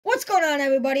What's going on,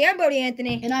 everybody? I'm Brody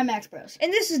Anthony. And I'm Max Broz.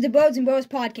 And this is the BRODS and BROZ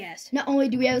podcast. Not only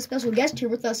do we have a special guest here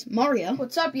with us, Mario.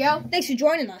 What's up, yo? Thanks for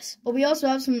joining us. But we also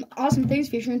have some awesome things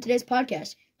featured in today's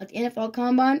podcast, like the NFL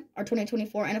Combine, our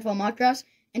 2024 NFL mock drafts,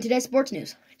 and today's sports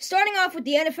news. Starting off with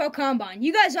the NFL Combine,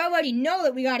 you guys already know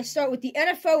that we got to start with the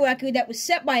NFL record that was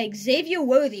set by Xavier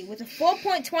Worthy with a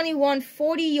 4.21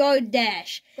 40-yard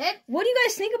dash. What do you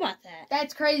guys think about that?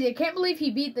 That's crazy. I can't believe he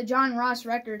beat the John Ross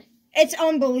record. It's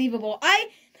unbelievable.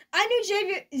 I knew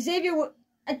Xavier.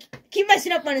 I keep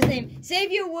messing up on his name.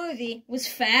 Xavier Worthy was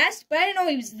fast, but I didn't know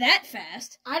he was that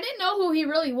fast. I didn't know who he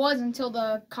really was until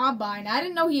the Combine. I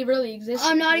didn't know he really existed.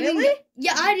 I'm not Really? even...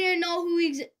 Yeah, I didn't know who he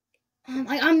existed.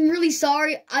 I'm really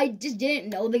sorry. I just didn't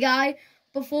know the guy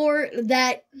before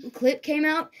that clip came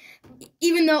out.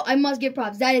 Even though I must give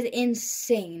props. That is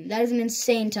insane. That is an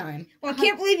insane time. Well, I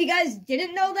can't believe you guys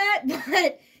didn't know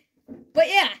that, but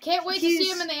yeah. Can't wait to see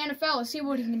him in the NFL and see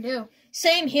what he can do.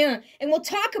 Same here. And we'll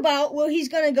talk about where he's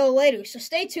going to go later, so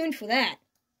stay tuned for that.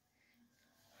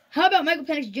 How about Michael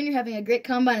Penix Jr. having a great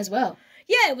combine as well?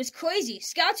 Yeah, it was crazy.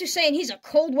 Scouts are saying he's a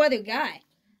cold-weather guy.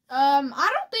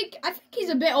 I think he's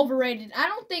a bit overrated. I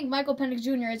don't think Michael Penix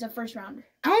Jr. is a first-rounder.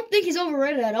 I don't think he's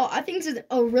overrated at all. I think he's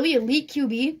a really elite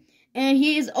QB, and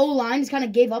his O-line just kind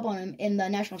of gave up on him in the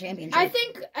national championship. I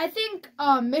think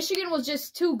Michigan was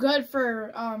just too good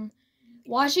for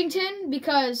Washington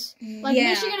because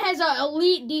Michigan has an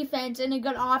elite defense and a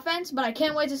good offense, but I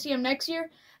can't wait to see him next year.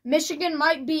 Michigan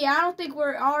might be, I don't think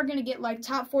we're all going to get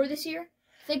top 4 this year.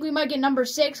 I think we might get number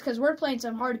 6 because we're playing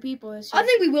some hard people this year. I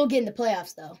think we will get in the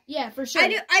playoffs, though. Yeah, for sure.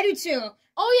 I do too.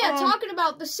 Oh, yeah, talking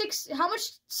about the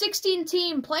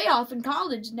 16-team playoff in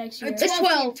college next year. It's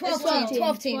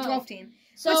 12 team.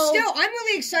 So, but still, I'm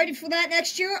really excited for that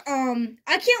next year.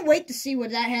 I can't wait to see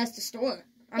what that has to store.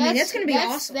 I mean, that's going to be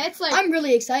awesome. I'm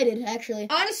really excited, actually.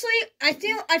 Honestly, I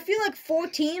feel like 4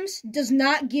 teams does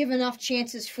not give enough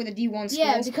chances for the D1 schools.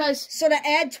 Yeah, because... So to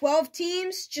add 12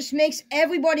 teams just makes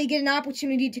everybody get an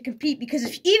opportunity to compete, because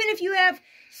even if you have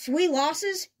 3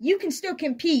 losses, you can still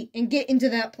compete and get into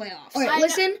that playoffs. All right,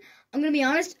 listen, I'm going to be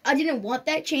honest. I didn't want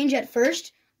that change at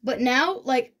first, but now,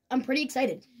 I'm pretty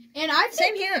excited. And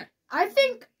Same here. I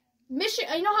think...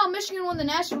 Michigan, you know how Michigan won the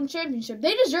national championship?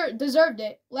 They deserved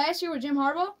it last year with Jim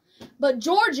Harbaugh. But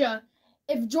Georgia,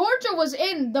 if Georgia was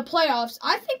in the playoffs,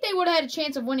 I think they would have had a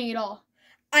chance of winning it all.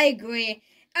 I agree.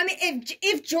 I mean,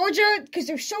 if Georgia, because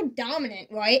they're so dominant,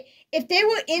 right? If they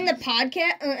were in the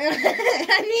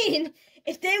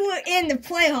if they were in the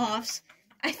playoffs,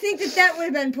 I think that would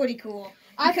have been pretty cool.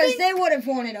 Because they would have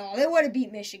won it all. They would have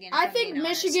beat Michigan. I think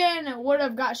Michigan would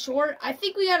have got short. I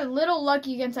think we got a little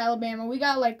lucky against Alabama. We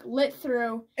got, lit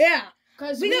through. Yeah.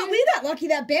 We got lucky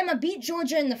that Bama beat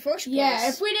Georgia in the first place.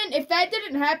 Yeah, if that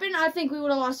didn't happen, I think we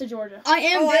would have lost to Georgia. I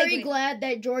am very glad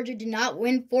that Georgia did not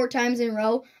win 4 times in a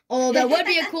row. Although that would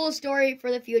be a cool story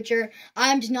for the future.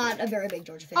 I'm just not a very big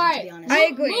Georgia fan, to be honest. I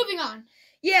agree. Moving on.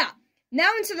 Yeah. Now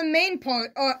into the main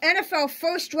part, our NFL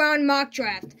first-round mock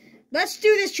draft. Let's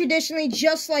do this traditionally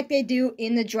just like they do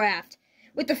in the draft.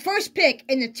 With the first pick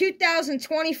in the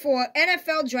 2024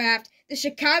 NFL Draft, the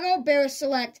Chicago Bears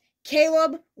select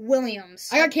Caleb Williams.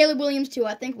 I got Caleb Williams, too.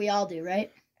 I think we all do,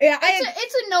 right? Yeah,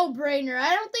 it's a no-brainer.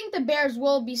 I don't think the Bears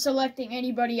will be selecting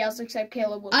anybody else except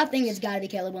Caleb Williams. I think it's got to be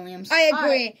Caleb Williams. I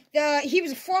agree. Right. He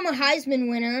was a former Heisman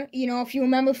winner, if you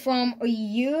remember from a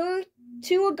year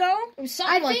 2 ago. It was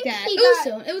something like that.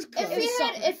 It was close.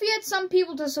 If he had some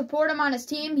people to support him on his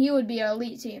team, he would be an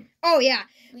elite team. Oh, yeah.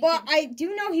 Well, I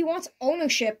do know he wants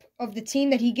ownership of the team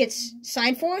that he gets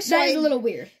signed for. So that is a little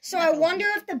weird. So I wonder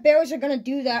if the Bears are going to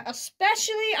do that,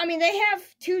 especially, they have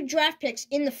 2 draft picks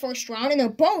in the first round, and they're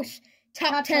both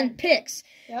top 10 picks.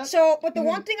 Yep. So, but the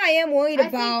one thing I am worried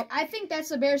about... I think that's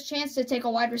the Bears' chance to take a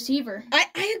wide receiver.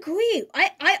 I agree.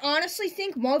 I honestly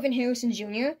think Marvin Harrison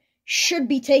Jr. should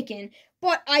be taken,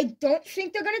 but I don't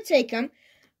think they're going to take him.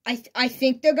 I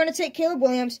think they're going to take Caleb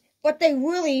Williams, but they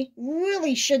really,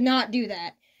 really should not do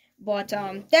that. But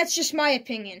that's just my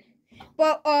opinion.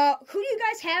 But who do you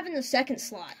guys have in the second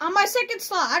slot? On my second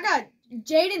slot, I got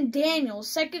Jaden Daniels,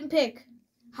 second pick,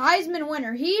 Heisman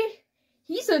winner.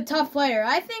 He's a tough player.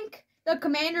 I think the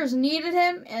Commanders needed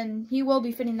him, and he will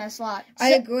be fitting that slot.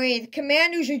 I agree. The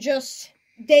Commanders are just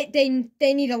they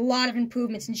need a lot of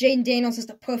improvements, and Jaden Daniels is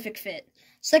the perfect fit.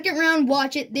 Second round,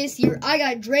 watch it this year. I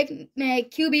got Drake May,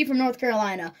 QB from North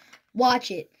Carolina. Watch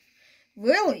it.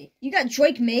 Really? You got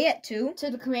Drake May at 2?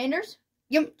 To the Commanders?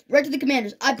 Yep, right to the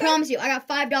Commanders. I promise you, I got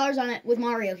 $5 on it with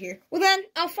Mario here. Well, then,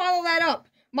 I'll follow that up.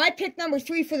 My pick number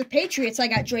 3 for the Patriots, I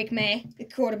got Drake May, the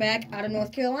quarterback out of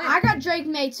North Carolina. I got Drake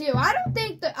May, too. I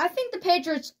think the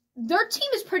Patriots, their team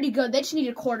is pretty good. They just need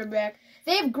a quarterback.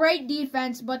 They have great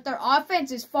defense, but their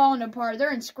offense is falling apart.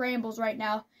 They're in scrambles right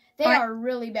now. They are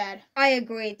really bad. I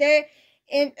agree.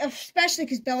 And especially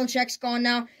because Belichick's gone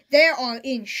now, they are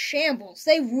in shambles.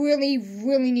 They really,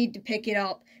 really need to pick it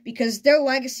up because their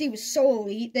legacy was so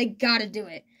elite. They got to do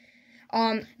it.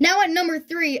 Now at number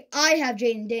 3, I have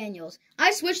Jaden Daniels.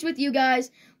 I switched with you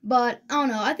guys, but I don't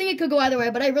know. I think it could go either way,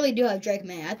 but I really do have Drake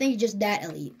May. I think he's just that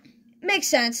elite. Makes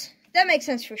sense. That makes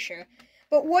sense for sure.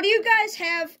 But what do you guys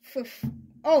have for...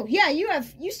 Oh, yeah,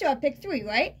 you still have pick 3,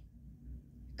 right?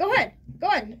 Go ahead.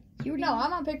 No,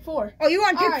 I'm on pick 4. Oh, you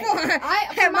on pick 4?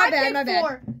 For my pick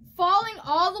 4, falling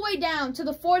all the way down to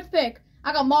the 4th pick,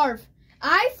 I got Marv.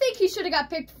 I think he should have got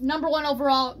picked number 1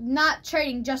 overall, not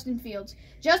trading Justin Fields.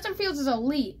 Justin Fields is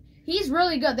elite. He's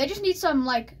really good. They just need some,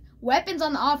 weapons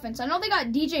on the offense. I know they got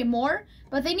DJ Moore,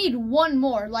 but they need one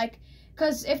more.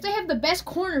 Because if they have the best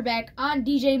cornerback on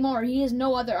DJ Moore, he has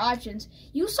no other options.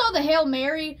 You saw the Hail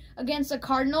Mary against the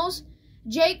Cardinals.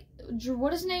 Jake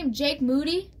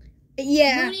Moody?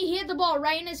 Yeah. Moody, he had the ball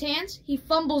right in his hands. He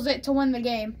fumbles it to win the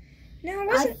game. No, it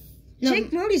wasn't.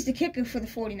 Jake Moody's the kicker for the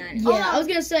 49ers. Yeah, I was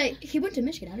going to say, he went to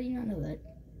Michigan. How did you not know that?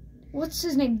 What's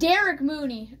his name? Derek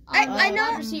Mooney. I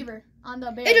know. Wide receiver on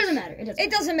the Bears. It doesn't matter.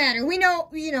 It doesn't matter. We know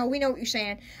what you're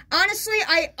saying. Honestly,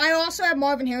 I also have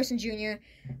Marvin Harrison Jr.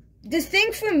 The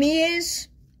thing for me is,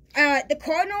 the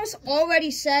Cardinals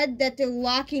already said that they're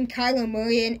locking Kyler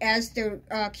Murray in as their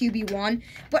QB1,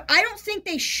 but I don't think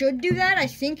they should do that. I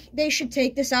think they should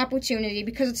take this opportunity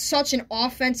because it's such an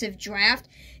offensive draft.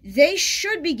 They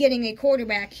should be getting a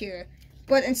quarterback here,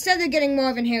 but instead they're getting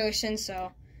Marvin Harrison,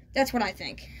 so that's what I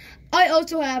think. I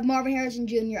also have Marvin Harrison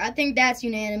Jr. I think that's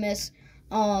unanimous.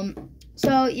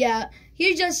 So, yeah,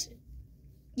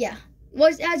 well,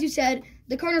 as you said,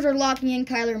 the Cardinals are locking in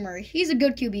Kyler Murray. He's a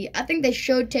good QB. I think they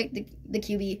should take the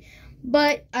QB,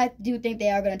 but I do think they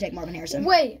are going to take Marvin Harrison.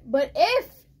 Wait, but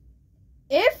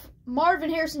if Marvin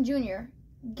Harrison Jr.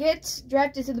 gets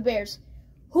drafted to the Bears,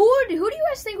 who do you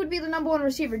guys think would be the number 1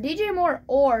 receiver, DJ Moore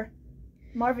or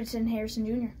Marvin Harrison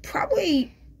Jr.?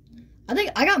 Probably. I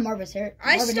think I got Marvin Harrison.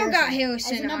 I still got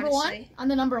Harrison, as the number honestly. 1? On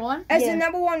the number 1? As the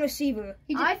number 1 receiver.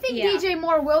 I think DJ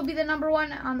Moore will be the number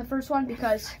 1 on the first one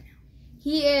because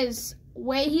he's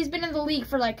been in the league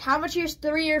for how much years?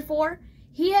 3 or 4?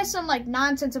 He has some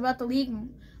nonsense about the league.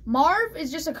 Marv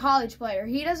is just a college player.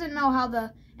 He doesn't know how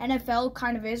the NFL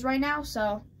kind of is right now.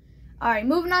 So, all right,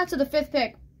 moving on to the 5th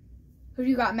pick. Who do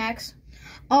you got, Max?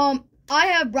 I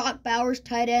have Brock Bowers,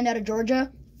 tight end out of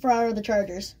Georgia, for the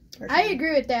Chargers. I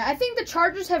agree with that. I think the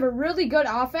Chargers have a really good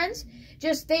offense.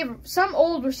 Just they have some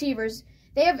old receivers.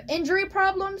 They have injury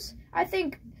problems. I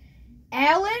think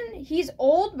Allen, he's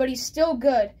old, but he's still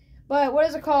good. But what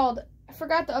is it called? I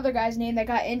forgot the other guy's name that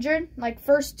got injured,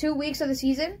 first 2 weeks of the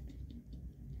season.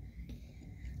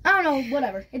 I don't know,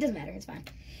 whatever. It doesn't matter. It's fine.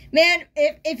 Man,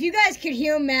 if you guys could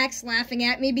hear Max laughing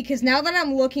at me, because now that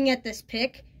I'm looking at this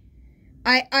pick,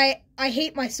 I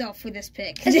hate myself for this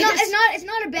pick. It's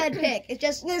not a bad pick. It's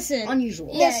just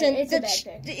unusual. Listen, it's a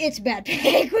bad pick. It's a bad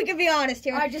pick. We can be honest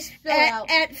here. I just fill it out.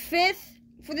 At 5th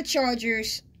for the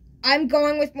Chargers, I'm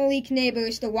going with Malik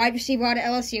Neighbors, the wide receiver out of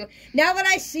LSU. Now that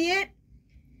I see it,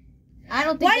 I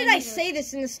don't think. Why did I say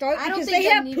this in the start? Because they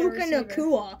have Puka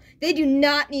Nacua. They do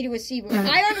not need a receiver.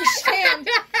 I understand.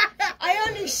 I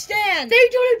understand. They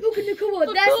don't have Puka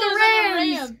Nacua. That's the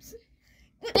Rams.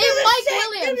 They have Mike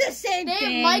Williams. They're the same thing.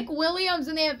 They have Mike Williams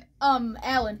and they have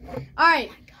Allen. All right.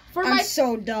 I'm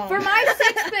so dumb. For my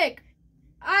 6th pick,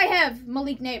 I have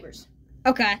Malik Neighbors.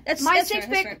 Okay, that's my that's 6th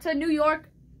fair, pick to New York.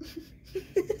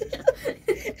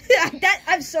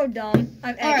 I'm so dumb.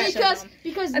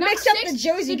 Because I mixed up the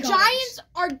Josie the colors. Giants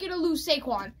are gonna lose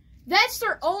Saquon. That's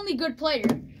their only good player,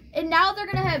 and now they're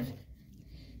gonna have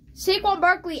Saquon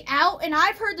Barkley out. And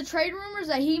I've heard the trade rumors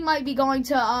that he might be going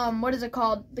to what is it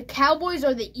called, the Cowboys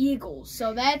or the Eagles.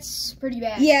 So that's pretty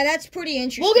bad. Yeah, that's pretty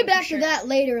interesting. We'll get back to that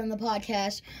later in the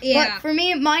podcast. Yeah. But for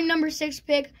me, my number 6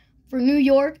 pick for New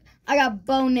York, I got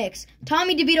Bo Nix.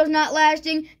 Tommy DeVito's not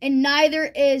lasting, and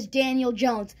neither is Daniel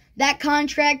Jones. That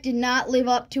contract did not live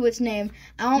up to its name.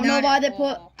 I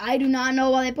do not know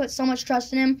why they put so much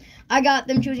trust in him. I got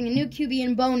them choosing a new QB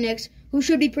in Bo Nix, who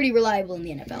should be pretty reliable in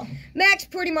the NFL. Max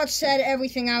pretty much said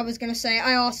everything I was going to say.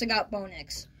 I also got Bo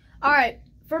Nix. All right.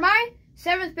 For my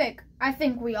 7th pick, I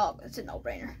think it's a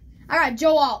no-brainer. I got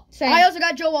Joe Alt. Same. I also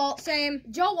got Joe Alt. Same.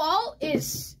 Joe Alt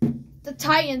is the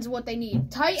Titans what they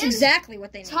need. That's exactly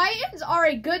what they need. Titans are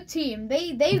a good team.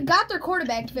 They got their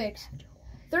quarterback fixed.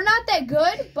 They're not that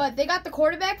good, but they got the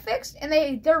quarterback fixed,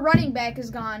 and their running back is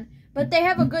gone. But they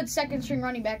have a good second-string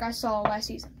running back I saw last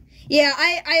season. Yeah,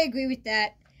 I agree with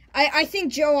that. I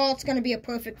think Joe Alt's going to be a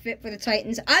perfect fit for the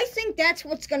Titans. I think that's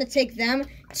what's going to take them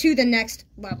to the next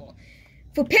level.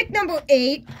 For pick number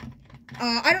 8,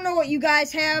 I don't know what you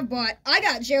guys have, but I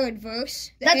got Jared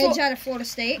Verse, the edge out of Florida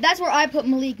State. That's where I put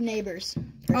Malik Neighbors.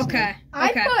 Okay.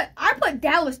 I put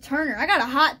Dallas Turner. I got a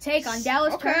hot take on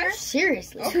Dallas Turner.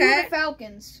 Seriously. To the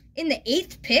Falcons. In the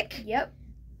 8th pick? Yep.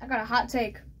 I got a hot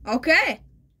take. Okay.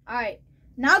 All right.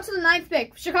 Now to the 9th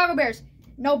pick. Chicago Bears.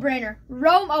 No brainer.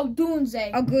 Rome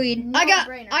Odunze. Agreed. No I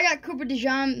brainer. got Cooper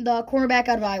DeJean, the cornerback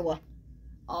out of Iowa.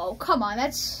 Oh, come on.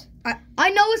 That's... I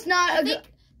know it's not I think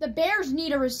the Bears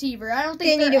need a receiver. I don't They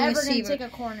think need they're a ever going to receiver. take a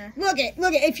corner. Look at.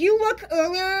 If you look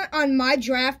earlier on my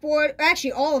draft board,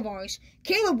 actually all of ours,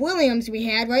 Caleb Williams we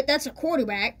had, right? That's a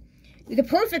quarterback. The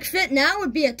perfect fit now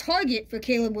would be a target for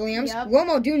Caleb Williams, Yep. Rome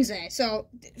Odunze. So,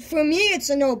 for me, it's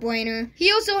a no-brainer.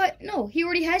 He also he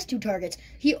already has 2 targets.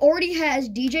 He already has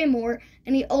DJ Moore,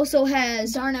 and he also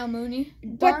has Darnell Mooney.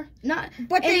 But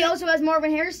he also has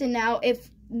Marvin Harrison now.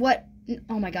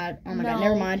 Oh my god,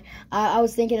 never mind. I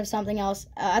was thinking of something else.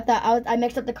 I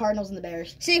mixed up the Cardinals and the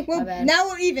Bears. See, well, now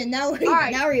we're even. Now we're even. All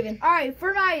right. Now we're even. All right,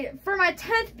 for my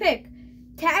 10th pick,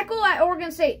 tackle at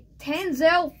Oregon State,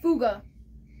 Tanzel Fuga.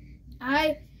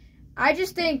 I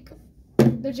just think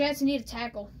the Jets need a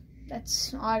tackle.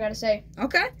 That's all I gotta say.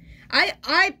 Okay.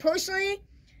 I personally,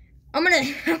 I'm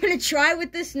gonna try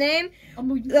with this name.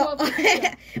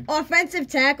 Offensive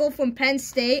tackle from Penn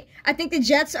State. I think the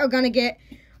Jets are gonna get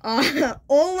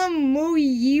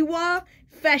Olamuyiwa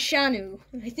Fashanu.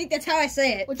 I think that's how I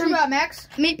say it. What you got, Max?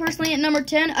 Me personally, at number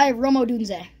 10, I have Rome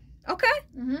Odunze. Okay.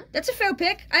 That's a fair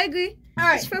pick. I agree. All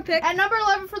right. That's a fair pick. At number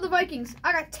 11 for the Vikings,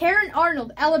 I got Taron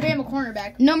Arnold, Alabama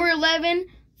cornerback. Number 11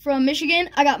 from Michigan,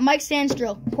 I got Mike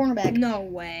Sandstrom, cornerback. No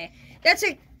way. That's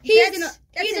an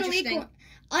elite.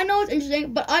 I know it's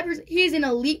interesting, but he's an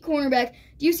elite cornerback.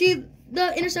 Do you see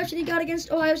the interception he got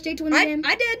against Ohio State to win the game?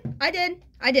 I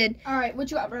did. All right, what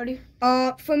you got, Brody?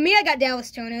 For me, I got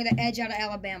Dallas Turner, the edge out of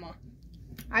Alabama.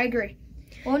 I agree.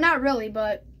 Well, not really,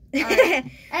 but. All right.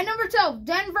 At number 12,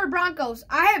 Denver Broncos.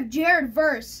 I have Jared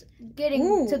Verse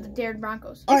getting to the Denver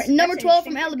Broncos. All right, number 12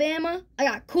 from Alabama, I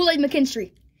got Kool-Aid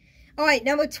McKinstry. All right,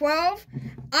 number 12,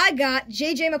 I got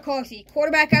J.J. McCarthy,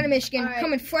 quarterback out of Michigan,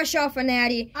 coming fresh off a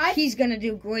natty. He's going to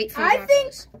do great for the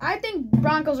Broncos. I think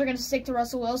Broncos are going to stick to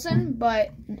Russell Wilson,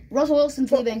 but... Russell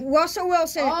Wilson's leaving. Russell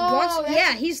Wilson,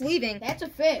 he's leaving. That's a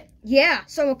fit. Yeah,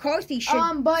 so McCarthy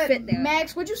should fit there.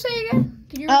 Max, what'd you say again?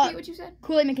 Can you repeat what you said?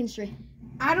 Kool-Aid McKinstry.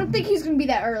 I don't think he's going to be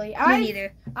that early. Me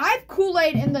neither. I have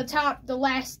Kool-Aid in the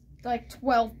last,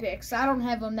 12 picks. I don't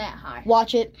have him that high.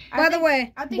 Watch it. By the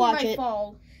way, I think he might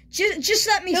fall. Just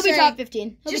let me say... He'll be top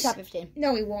 15. He'll be top 15.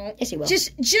 No, he won't. Yes, he will.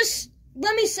 Just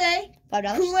let me say...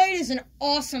 $5? Kool-Aid is an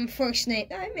awesome first name.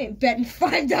 I mean, betting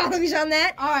 $5 on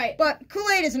that. All right. But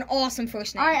Kool-Aid is an awesome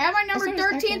first name. All right, at my number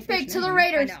 13th pick to the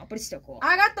Raiders. I know, but it's still cool.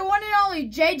 I got the one and only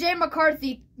J.J.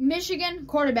 McCarthy, Michigan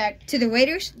quarterback. To the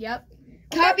Raiders? Yep.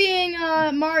 Copying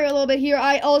Mario a little bit here,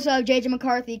 I also have J.J.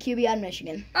 McCarthy, QB out of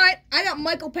Michigan. All right, I got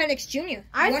Michael Penix Jr.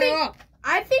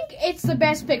 I think it's the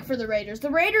best pick for the Raiders. The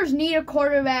Raiders need a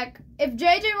quarterback. If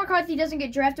J.J. McCarthy doesn't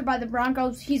get drafted by the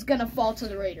Broncos, he's going to fall to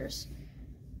the Raiders.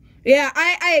 Yeah,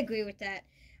 I agree with that.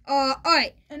 All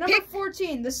right. And number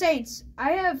 14, the Saints.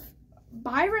 I have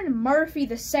Byron Murphy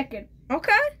II.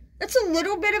 Okay. That's a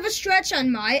little bit of a stretch on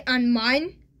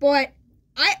mine, but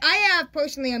I have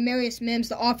personally Amarius Mims,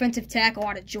 the offensive tackle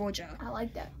out of Georgia. I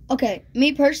like that. Okay,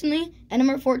 me personally, at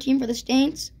number 14 for the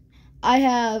Saints, I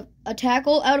have a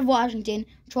tackle out of Washington,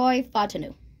 Troy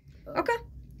Fautanu. Okay.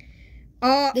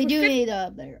 They do need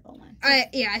a better O-line.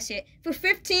 I see it. For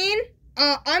 15,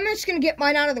 I'm just going to get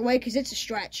mine out of the way because it's a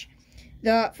stretch.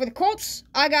 For the Colts,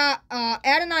 I got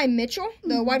Adonai Mitchell,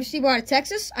 the wide receiver out of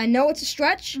Texas. I know it's a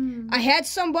stretch. I had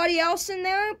somebody else in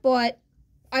there, but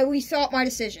I rethought my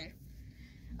decision.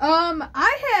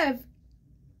 I have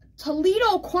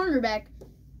Toledo cornerback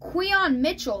Queion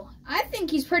Mitchell. I think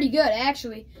he's pretty good,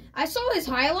 actually. I saw his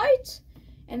highlights,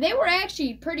 and they were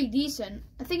actually pretty decent.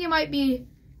 I think he might be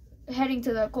heading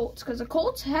to the Colts, because the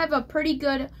Colts have a pretty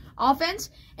good offense.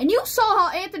 And you saw how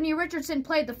Anthony Richardson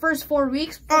played the first 4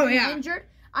 weeks before being injured.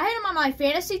 I had him on my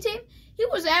fantasy team. He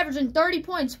was averaging 30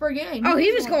 points per game.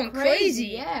 He was going crazy.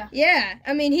 Yeah. Yeah.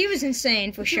 I mean, he was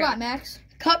insane for sure. What you got, Max?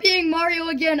 Copying Mario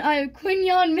again, I have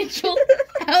Queion Mitchell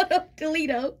out of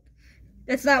Toledo.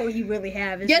 That's not what you really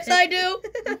have, is Yes, it? I do.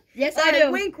 Yes, I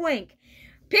do. Wink, wink.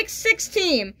 Pick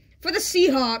 16. For the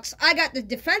Seahawks, I got the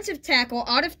defensive tackle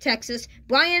out of Texas,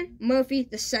 Brian Murphy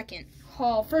II.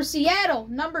 Oh, for Seattle,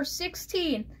 number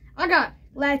 16, I got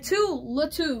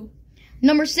Latu.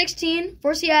 Number 16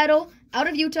 for Seattle, out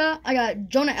of Utah, I got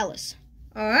Jonah Ellis.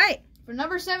 All right. For for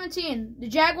number 17, the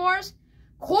Jaguars,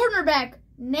 cornerback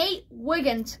Nate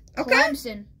Wiggins, Okay.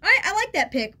 Clemson. I like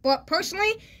that pick, but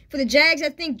personally, for the Jags, I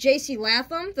think J.C.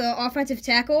 Latham, the offensive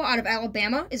tackle out of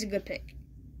Alabama, is a good pick.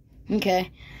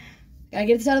 Okay. Gotta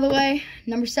get this out of the way.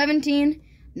 Number 17,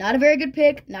 not a very good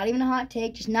pick, not even a hot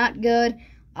take, just not good.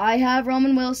 I have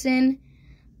Roman Wilson.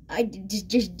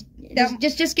 Just skip it.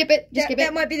 Just skip it.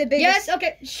 That might be the biggest. Yes,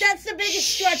 okay. That's the biggest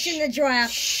stretch in the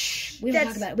draft. We don't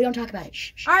talk about it. We don't talk about it.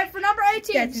 Shh. All right, for number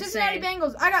 18, That's Cincinnati insane.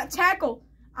 Bengals, I got tackle.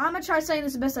 I'm going to try saying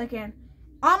this the best I can.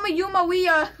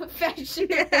 Amayumawiya fashion.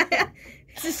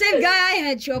 It's the same guy I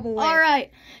had trouble with. All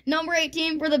right. Number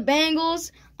 18 for the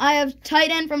Bengals, I have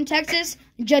tight end from Texas,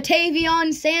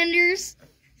 Jatavion Sanders.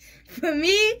 For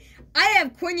me, I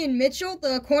have Quinion Mitchell,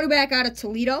 the cornerback out of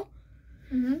Toledo.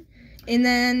 Mm-hmm. And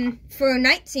then for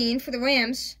 19, for the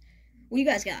Rams, what you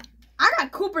guys got? I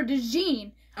got Cooper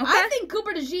DeJean. Okay. I think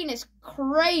Cooper DeJean is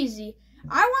crazy.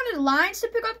 I wanted Lions to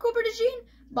pick up Cooper DeJean,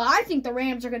 but I think the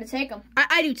Rams are going to take him.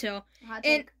 I do too. Hot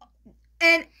And take.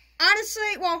 and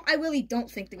honestly, well, I really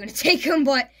don't think they're going to take him,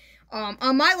 but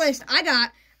on my list, I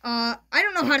got, I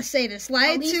don't know how to say this.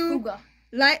 Elise Laitu. Fuga.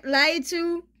 Laitu?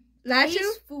 Latu?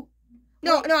 Elise Fu-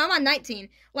 No, I'm on 19.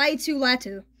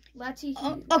 Latu.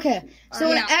 Lati. Okay, so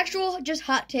Yeah. an actual just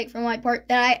hot take from my part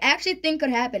that I actually think could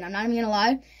happen. I'm not even going to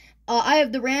lie. I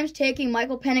have the Rams taking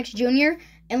Michael Penix Jr.,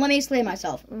 and let me explain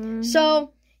myself.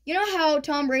 So, you know how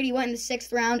Tom Brady went in the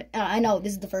 6th round? I know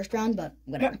this is the 1st round, but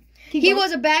whatever. He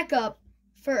was a backup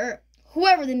for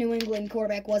whoever the New England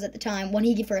quarterback was at the time when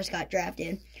he first got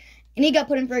drafted. And he got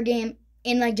put in for a game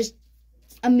and, just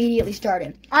immediately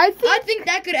started. I I think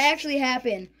that could actually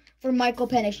happen for Michael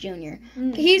Penix Jr.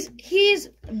 Mm. He's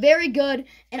very good,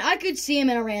 and I could see him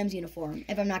in a Rams uniform,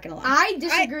 if I'm not going to lie. I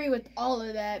disagree with all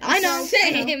of that. I know.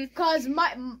 Same. Because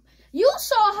you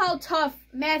saw how tough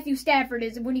Matthew Stafford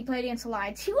is when he played against the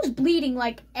Lions. He was bleeding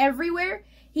everywhere.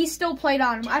 He still played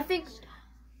on him. I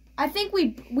think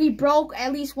we broke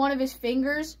at least one of his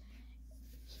fingers,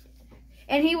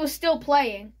 and he was still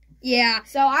playing. Yeah.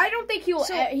 So I don't think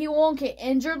he won't get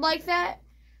injured like that.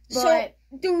 But So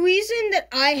the reason that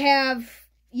I have,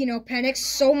 Penix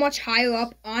so much higher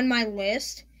up on my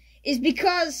list is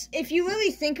because if you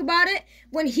really think about it,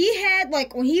 when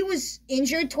he was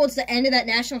injured towards the end of that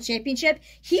national championship,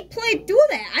 he played through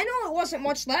that. I know it wasn't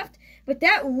much left, but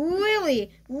that really,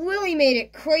 really made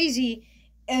it crazy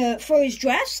for his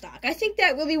draft stock. I think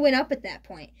that really went up at that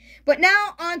point. But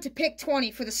now on to pick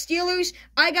 20 for the Steelers.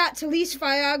 I got Talise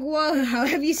Fiagua,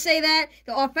 however you say that,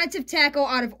 the offensive tackle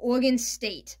out of Oregon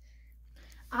State.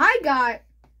 I got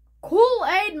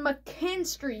Kool-Aid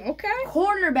McKinstry, Okay.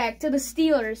 cornerback to the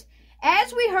Steelers.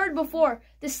 As we heard before,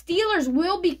 the Steelers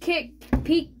will be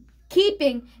keeping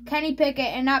Kenny Pickett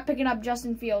and not picking up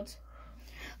Justin Fields.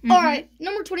 All right,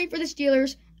 number 20 for the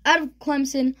Steelers, out of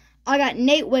Clemson, I got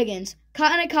Nate Wiggins.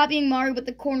 Kind of copying Mari with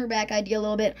the cornerback idea a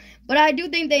little bit, but I do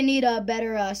think they need a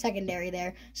better secondary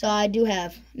there, so I do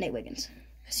have Nate Wiggins.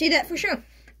 See that for sure.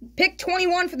 Pick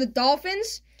 21 for the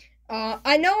Dolphins.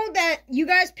 I know that you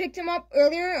guys picked him up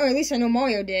earlier, or at least I know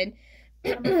Mario did.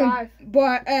 Number 5.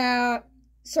 But,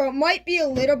 so it might be a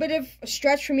little bit of a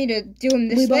stretch for me to do him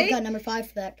this We late. both got number 5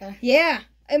 for that guy. Yeah,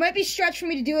 it might be a stretch for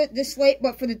me to do it this late,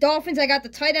 but for the Dolphins, I got the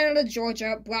tight end out of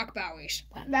Georgia, Brock Bowers.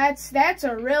 That's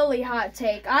a really hot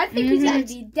take. I think he's going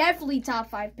to be definitely top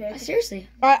 5 pick. Seriously.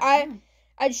 I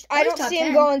don't top see him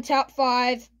 10. going top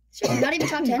 5. Seriously, not even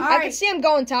top 10. All I right. could see him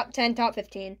going top 10, top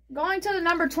 15. Going to the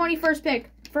number 21st pick.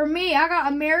 For me, I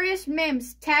got Amarius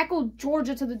Mims, tackle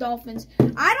Georgia to the Dolphins.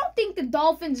 I don't think the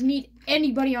Dolphins need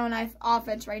anybody on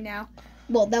offense right now.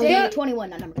 Well, that was number 21,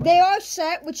 not number 20. They are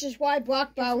set, which is why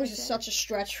Brock Bowers is such a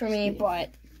stretch for me,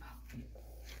 but...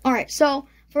 All right, so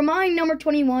for my number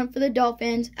 21 for the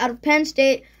Dolphins, out of Penn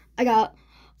State, I got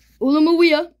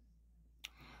Ulumawiya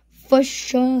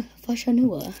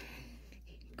Fashanua.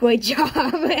 Great job.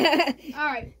 All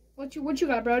right, what you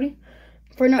got, Brody?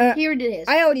 Here it is.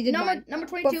 I already did mine. Number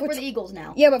 22 But for the Eagles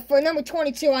now. Yeah, but for number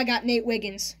 22, I got Nate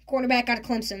Wiggins, cornerback out of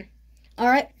Clemson. All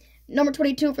right, number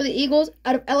 22 for the Eagles,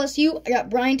 out of LSU, I got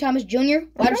Brian Thomas Jr.,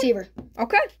 wide receiver.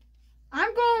 Okay.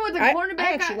 I'm going with the I cornerback.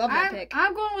 actually love that pick.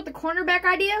 I'm going with the cornerback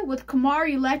idea with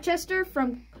Kamari Leicester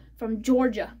from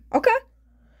Georgia. Okay.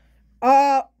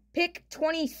 Pick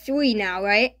 23 now,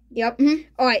 right? Yep. Mhm.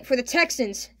 All right, for the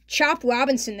Texans, Chop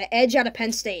Robinson, the edge out of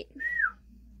Penn State.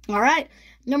 All right,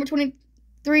 number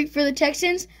 23 for the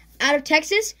Texans, out of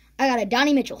Texas, I got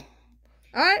Donnie Mitchell.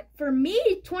 All right. For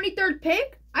me, 23rd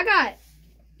pick, I got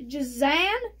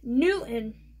Jazan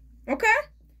Newton. Okay.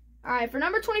 All right, for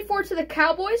number 24 to the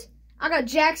Cowboys, I got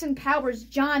Jackson Powers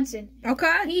Johnson.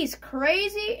 Okay. He's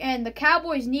crazy, and the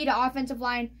Cowboys need an offensive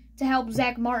line to help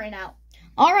Zach Martin out.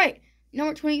 All right,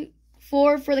 number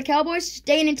 24 for the Cowboys,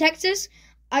 staying in Texas.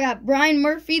 I got Brian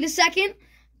Murphy II,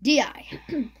 DI.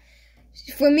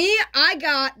 For me, I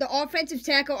got the offensive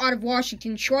tackle out of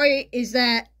Washington. Troy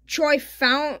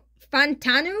Fontanu?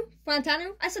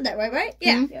 I said that right?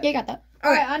 Yeah. Mm-hmm. Yeah, you got that.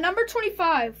 All right, on number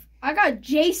 25, I got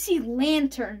J.C.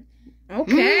 Lantern.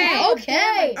 Okay.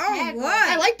 Okay. All I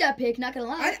right. like that pick, not going to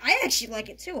lie. I actually like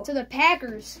it, too. To the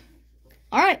Packers.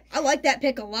 All right. I like that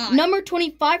pick a lot. Number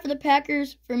 25 for the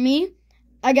Packers, for me,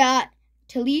 I got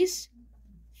Talise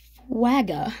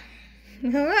Waga.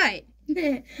 All right.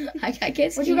 I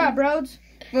can't see. What you got, Brods?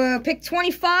 For pick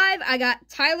 25, I got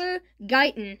Tyler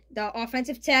Guyton, the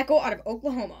offensive tackle out of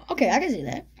Oklahoma. Okay, I can see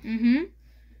that. Mm-hmm.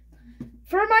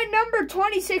 For my number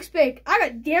 26 pick, I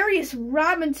got Darius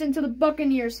Robinson to the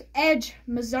Buccaneers, edge,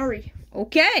 Missouri.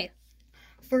 Okay.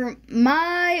 For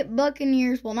my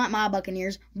Buccaneers, well, not my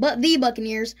Buccaneers, but the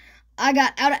Buccaneers, I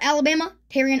got out of Alabama,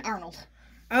 Terrion Arnold.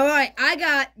 All right, I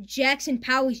got Jackson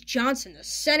Powers Johnson, the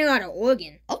center out of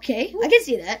Oregon. Okay, I can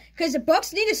see that. Because the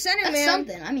Bucs need a center, That's man.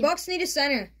 something. I mean, Bucs need a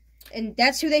center, and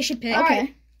that's who they should pick. Okay. All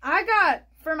right, I got,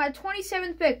 for my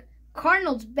 27th pick,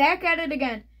 Cardinals back at it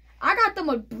again. I got them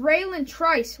with Braylon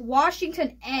Trice,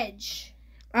 Washington edge.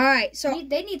 All right, so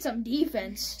They need some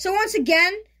defense. So once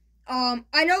again,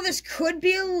 I know this could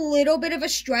be a little bit of a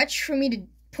stretch for me to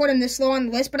put him this low on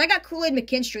the list, but I got Kool-Aid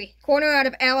McKinstry, corner out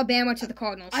of Alabama to the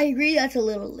Cardinals. I agree that's a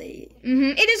little late.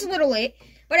 It is a little late,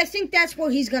 but I think that's where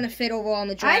he's going to fit overall in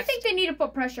the draft. I think they need to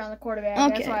put pressure on the quarterback.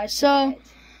 Okay, That's why I so- said edge.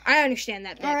 I understand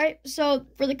that pick. All right, so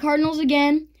for the Cardinals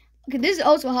again, okay, this is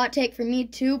also a hot take for me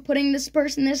too, putting this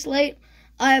person this late.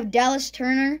 I have Dallas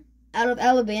Turner out of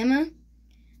Alabama.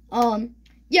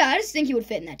 Yeah, I just think he would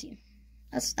fit in that team.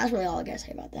 That's really all I gotta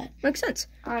say about that. Makes sense.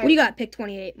 All right. What do you got, pick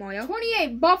 28, Mario?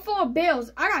 28, Buffalo Bills.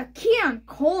 I got Keon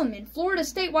Coleman, Florida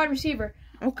State wide receiver.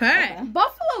 Okay.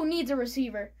 Buffalo needs a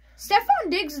receiver. Stephon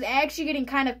Diggs is actually getting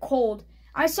kind of cold.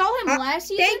 I saw him last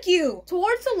season. Thank you.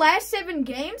 Towards the last 7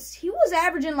 games, he was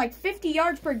averaging like 50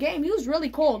 yards per game. He was really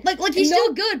cold. Like he's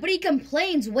still good, but he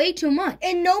complains way too much.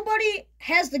 And nobody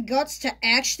has the guts to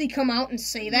actually come out and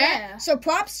say that. Yeah. So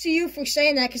props to you for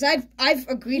saying that, because I've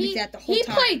agreed with that the whole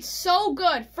time. He played so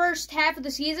good first half of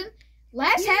the season.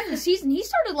 Last half of the season, he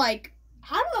started like,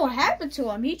 I don't know what happened to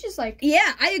him. He just like...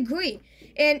 Yeah, I agree.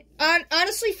 And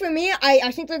honestly, for me,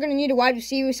 I think they're going to need a wide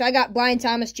receiver, so I got Brian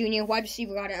Thomas Jr., wide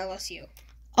receiver out of LSU.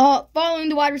 Following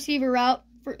the wide receiver route,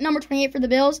 for number 28 for the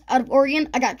Bills, out of Oregon,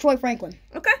 I got Troy Franklin.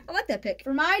 Okay, I like that pick.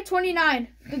 For my 29,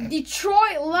 the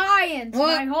Detroit Lions,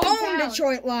 my hometown.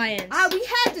 Detroit Lions. We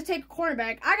had to take a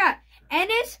cornerback. I got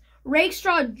Ennis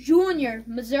Rakestraw Jr.,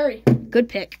 Missouri. Good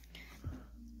pick.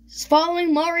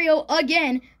 Following Mario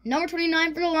again, number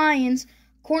 29 for the Lions,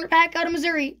 cornerback out of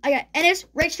Missouri, I got Ennis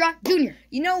Rakestraw Jr.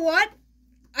 You know what?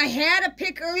 I had a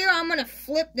pick earlier. I'm going to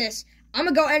flip this. I'm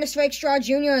going to go Ennis Rakestraw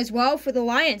Jr. as well for the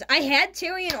Lions. I had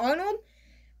Terrion Arnold,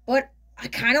 but I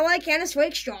kind of like Ennis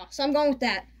Rakestraw, so I'm going with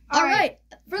that. All right.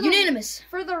 For Unanimous.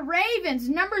 For the Ravens,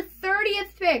 number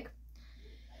 30th pick.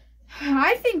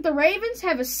 I think the Ravens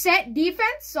have a set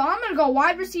defense, so I'm going to go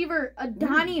wide receiver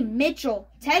Adonai Mitchell,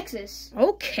 Texas.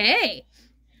 Okay.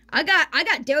 I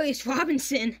got Darius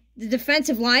Robinson, the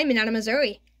defensive lineman out of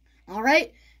Missouri. All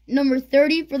right. Number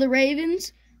 30 for the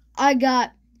Ravens, I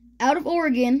got out of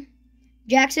Oregon,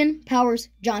 Jackson Powers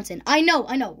Johnson. I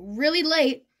know, really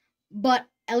late, but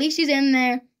at least he's in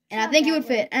there, and I think he would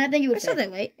fit. I saw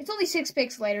that late. It's only 6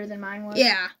 picks later than mine was.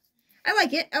 Yeah. I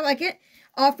like it.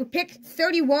 For pick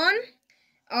 31,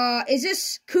 is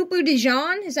this Cooper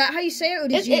DeJean? Is that how you say it? Or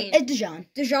DeJean? It's DeJean.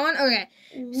 DeJean? Okay.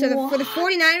 So for the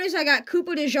 49ers, I got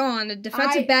Cooper DeJean, the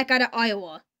defensive back out of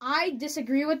Iowa. I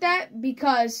disagree with that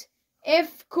because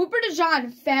if Cooper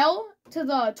DeJean fell to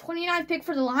the 29th pick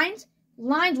for the Lions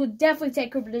would definitely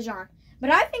take Cooper DeJean.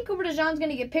 But I think Cooper DeJean's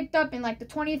going to get picked up in like the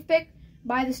 20th pick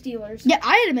by the Steelers. Yeah,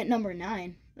 I had him at number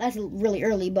 9. That's really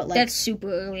early, but like... That's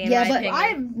super early in my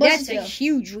opinion. That's a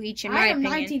huge reach in my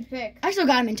opinion. I have 19th pick. I still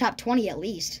got him in top 20 at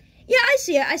least. Yeah, I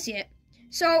see it.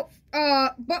 So,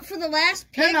 but for the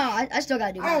last pick... No, I still got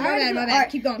to do that. Oh, my bad. Right.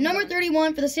 Keep going. Number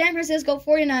 31 for the San Francisco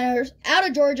 49ers, out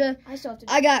of Georgia,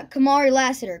 I got Kamari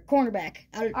Lassiter, cornerback.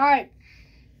 All right.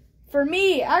 For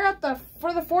me, I got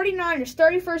for the 49ers,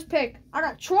 31st pick, I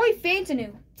got Troy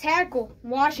Fantanu, tackle,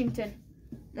 Washington.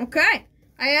 Okay.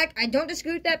 I don't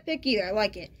disagree with that pick either. I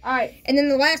like it. All right. And then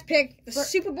the last pick, the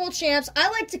Super Bowl champs. I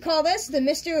like to call this the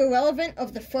Mr. Irrelevant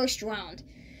of the first round.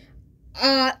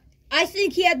 I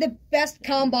think he had the best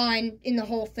combine in the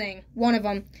whole thing. One of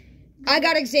them. I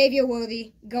got Xavier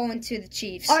Worthy going to the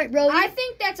Chiefs. All right, Brody. I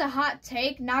think that's a hot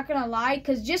take, not gonna lie,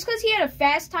 because just because he had a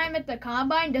fast time at the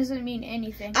combine doesn't mean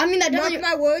anything. I mean, that Mark definitely...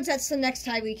 my words, that's the next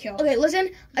Tyreek Hill. Okay, listen,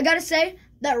 I gotta say,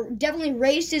 that definitely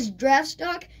raised his draft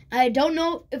stock. I don't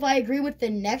know if I agree with the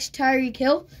next Tyreek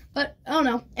Hill, but I don't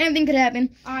know. Anything could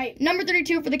happen. All right. Number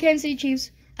 32 for the Kansas City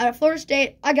Chiefs. Out of Florida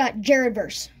State, I got Jared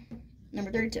Verse.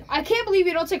 Number 32. I can't believe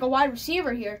you don't take a wide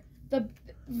receiver here.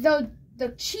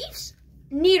 The Chiefs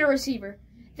need a receiver.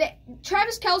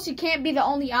 Travis Kelce can't be the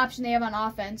only option they have on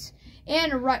offense.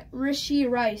 And Rashee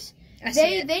Rice.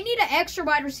 They need an extra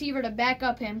wide receiver to back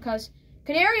up him because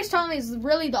Kadarius Toney is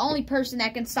really the only person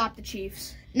that can stop the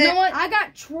Chiefs. You know what? I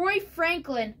got Troy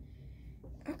Franklin,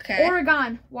 Okay.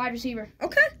 Oregon wide receiver.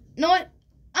 Okay. You know what?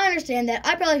 I understand that.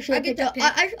 I probably should have picked up.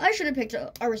 I should have picked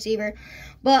a receiver,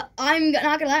 but I'm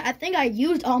not gonna lie. I think I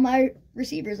used all my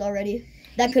receivers already.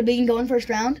 That could be going first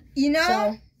round. You know,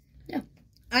 So, yeah.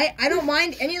 I don't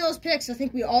mind any of those picks. I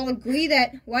think we all agree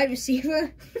that wide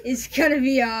receiver is going to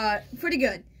be pretty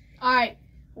good. All right,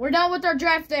 we're done with our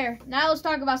draft there. Now let's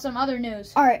talk about some other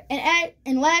news. All right,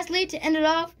 and lastly, to end it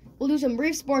off, we'll do some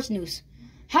brief sports news.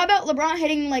 How about LeBron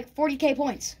hitting like 40K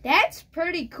points? That's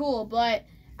pretty cool, but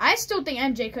I still think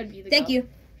MJ could be the Thank GOAT. you.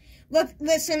 Look,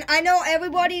 listen, I know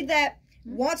everybody that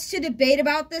wants to debate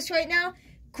about this right now.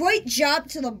 Great job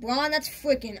to LeBron. That's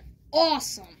freaking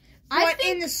awesome. But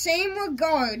in the same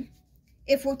regard,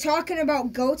 if we're talking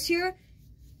about GOATs here,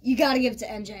 you got to give it to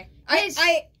MJ.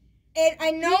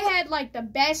 I know He had like the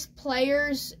best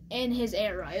players in his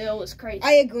era. It was crazy.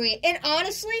 I agree. And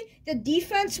honestly, the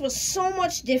defense was so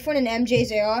much different in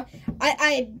MJ's era.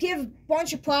 I give a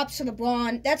bunch of props to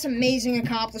LeBron. That's an amazing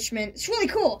accomplishment. It's really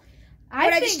cool.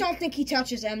 But I just don't think he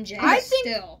touches MJ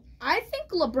still. I think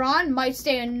LeBron might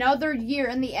stay another year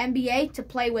in the NBA to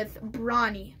play with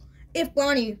Bronny. If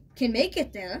Bronny can make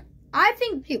it there. I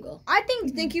think He will. You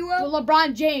think you will?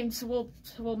 LeBron James will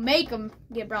make him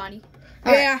get Bronny.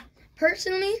 Yeah.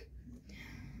 Personally,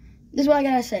 this is what I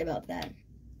gotta say about that.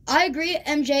 I agree,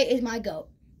 MJ is my GOAT.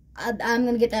 I'm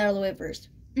gonna get that out of the way first.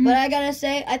 Mm-hmm. But I gotta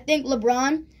say, I think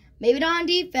LeBron, maybe not on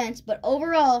defense, but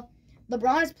overall,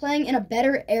 LeBron is playing in a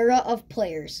better era of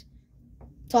players.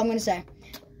 That's all I'm gonna say.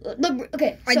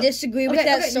 Okay, I disagree with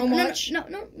that so much. No.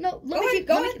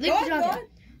 Go ahead.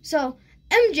 So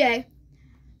MJ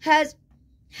has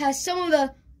some of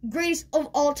the greatest of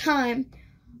all time,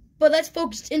 but that's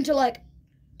focused into like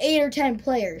 8 or 10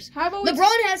 players. How about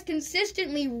LeBron has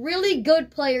consistently really good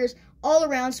players all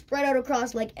around, spread out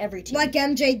across like every team. Like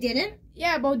MJ didn't?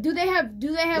 Yeah, but do they have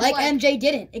like MJ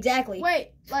didn't exactly.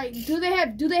 Wait, like do they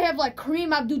have like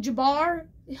Kareem Abdul-Jabbar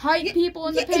height people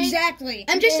in the paint? Exactly.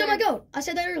 MJ's still my GOAT. I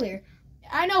said that earlier.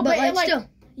 I know, But but like still.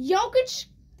 Jokic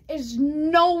is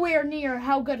nowhere near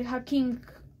how good Hakeem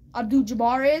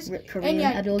Abdul-Jabbar is. Kareem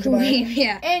yeah, Abdul-Jabbar.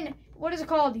 Yeah. And what is it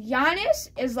called? Giannis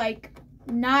is like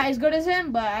not as good as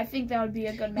him, but I think that would be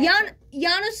a good match.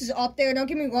 Giannis is up there, don't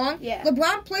get me wrong. Yeah.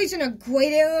 LeBron plays in a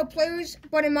great era of players,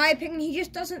 but in my opinion, he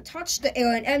just doesn't touch the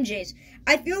era in MJ's.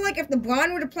 I feel like if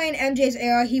LeBron were to play in MJ's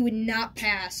era, he would not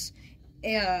pass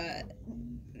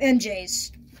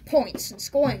MJ's points and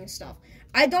scoring and stuff.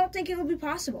 I don't think it would be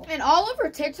possible. And all over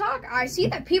TikTok, I see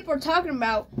that people are talking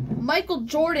about Michael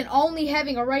Jordan only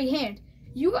having a right hand.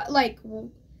 You got like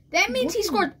that means he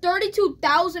scored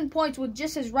 32,000 points with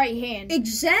just his right hand.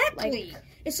 Exactly.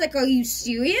 It's like, are you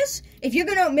serious? If you're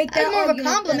gonna make that That's more of a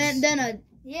argument, compliment than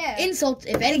a insult,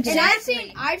 if anything. Exactly.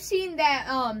 And I've seen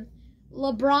that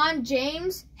LeBron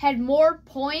James had more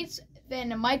points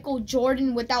than Michael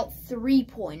Jordan without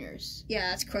 3-pointers. Yeah,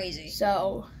 that's crazy.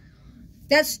 So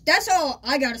that's all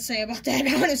I gotta say about that.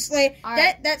 Honestly, All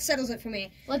right. that settles it for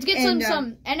me. let's get And,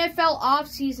 some NFL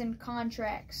offseason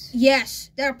contracts.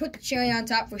 Yes, that'll put the cherry on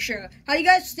top for sure. How do you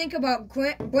guys think about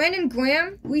Brandon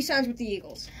Graham re-signs with the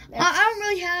Eagles? I don't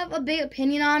really have a big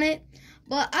opinion on it,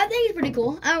 but I think he's pretty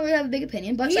cool. I don't really have a big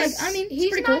opinion, but He's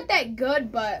pretty not cool. that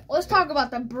good, but let's talk about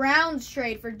the Browns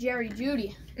trade for Jerry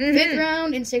Jeudy. Mm-hmm. 5th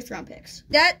round and 6th round picks.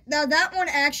 That one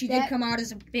actually did That- come out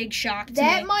as a big shock to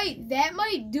That me.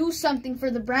 might do something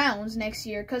for the Browns next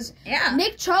year, because Yeah.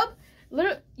 Nick Chubb,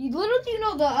 little do you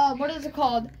know the what is it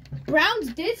called?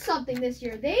 Browns did something this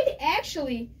year. They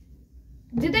actually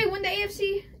did they win the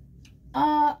AFC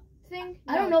thing?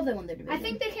 I don't know if they won their division. I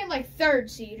think they came like 3rd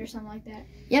seed or something like that.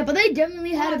 Yeah, but they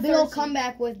definitely had a big old 3rd seed.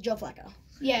 comeback with Joe Flacco.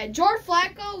 Yeah, George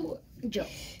Flacco, Joe.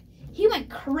 he went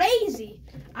crazy.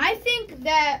 I think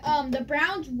that the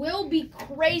Browns will be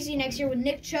crazy next year with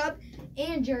Nick Chubb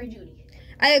and Jerry Jeudy.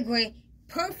 I agree.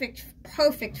 Perfect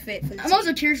fit for the I'm team.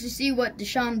 also curious to see what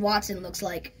Deshaun Watson looks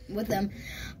like with them.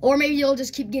 Or maybe he'll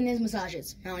just keep getting his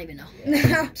massages. I don't even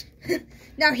know.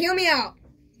 Now, hear me out.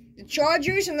 The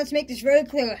Chargers, and let's make this very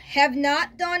clear, have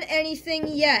not done anything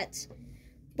yet,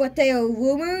 but they are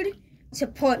rumored to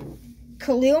put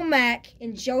Khalil Mack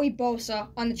and Joey Bosa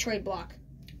on the trade block.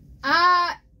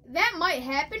 That might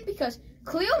happen because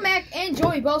Khalil Mack and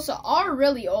Joey Bosa are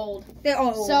really old. They're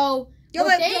all old. So they're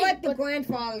like the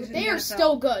grandfathers. They are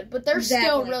still good, but they're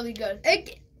still really good.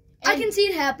 I can see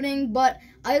it happening, but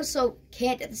I also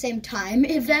can't at the same time,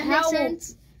 if that makes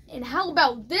sense. And how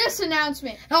about this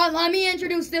announcement? Oh, let me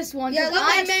introduce this one. Yeah,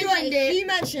 I mentioned it. He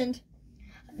mentioned.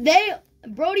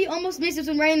 Brody almost missed this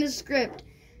when writing the script.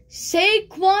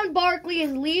 Saquon Barkley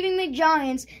is leaving the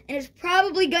Giants and is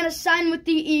probably going to sign with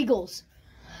the Eagles.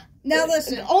 Now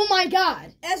listen. Oh my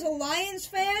God. As a Lions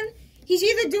fan, he's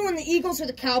either doing the Eagles or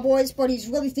the Cowboys, but he's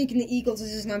really thinking the Eagles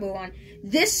is his number one.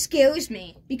 This scares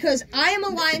me because I am a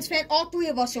Lions fan. All three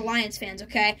of us are Lions fans,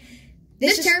 okay?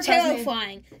 This is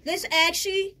terrifying. This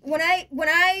actually, when I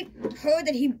heard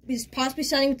that he is possibly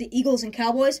signing with the Eagles and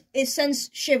Cowboys, it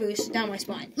sends shivers down my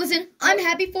spine. Listen, I'm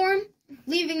happy for him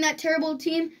leaving that terrible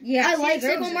team. Yeah, I like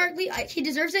Saquon Barkley. He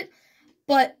deserves it.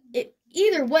 But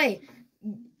either way,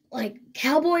 like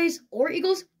Cowboys or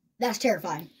Eagles, that's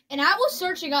terrifying. And I was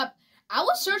searching up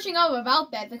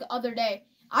about that the other day.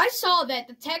 I saw that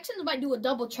the Texans might do a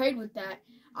double trade with that.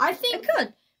 I think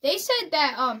they said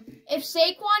that if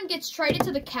Saquon gets traded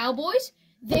to the Cowboys,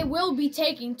 they will be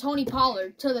taking Tony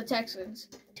Pollard to the Texans.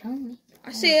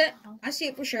 I see it. I see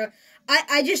it for sure.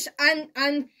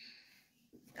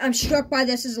 I'm struck by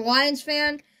this as a Lions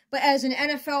fan, but as an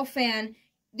NFL fan,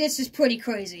 this is pretty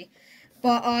crazy.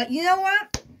 But you know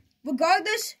what?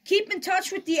 Regardless, keep in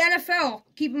touch with the NFL.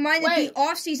 Keep in mind that the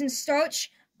offseason starts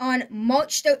on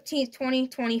March 13th,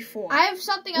 2024. I have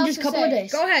something else to say. Just a couple of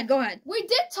days. Go ahead. We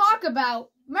did talk about,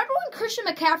 remember when Christian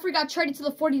McCaffrey got traded to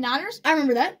the 49ers? I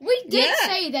remember that. We did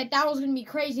say that was going to be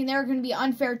crazy and they were going to be an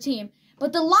unfair team.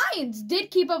 But the Lions did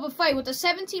keep up a fight with a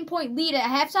 17-point lead at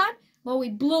halftime, but we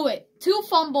blew it. 2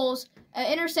 fumbles,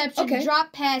 an interception,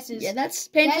 drop passes. Yeah, that's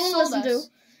painful to listen to.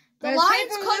 The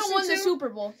Lions could have won the Super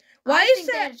Bowl. Why I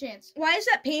think they had a chance. Why is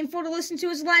that painful to listen to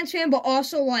as a Lions fan, but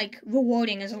also,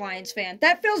 rewarding as a Lions fan?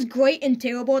 That feels great and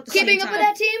terrible at the same time. Keeping up with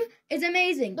that team is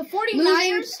amazing. The 49ers,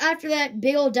 losing after that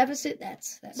big old deficit,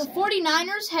 that's the sad.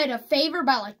 49ers had a favor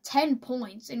by 10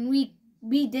 points, and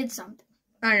we did something.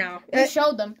 I know. We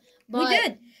showed them. But we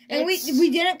did. And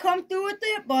we didn't come through with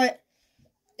it, but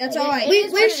that's all right.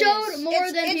 We showed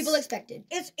more than people expected.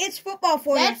 It's football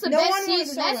for you. That's the best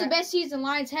season. That's the best season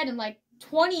Lions had in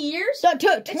 20 years.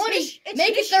 20.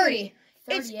 Make it 30.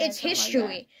 It's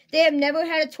history. They have never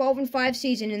had a 12-5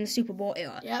 season in the Super Bowl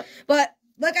era. Yep. But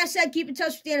like I said, keep in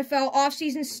touch with the NFL.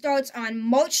 Offseason starts on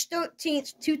March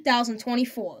 13th,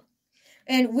 2024.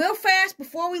 And real fast,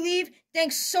 before we leave,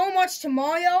 thanks so much to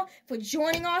Mario for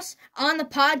joining us on the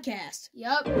podcast.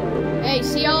 Yep. Hey,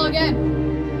 see y'all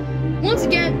again. Once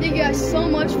again, thank you guys so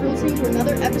much for listening to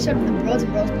another episode of the Brods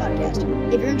and Bros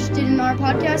podcast. If you're interested in our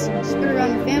podcast, spread it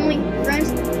around your family, friends,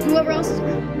 whoever else is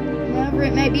around. Whatever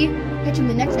it may be, catch you in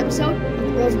the next episode of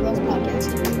the Brods and Bros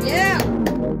podcast. Yeah!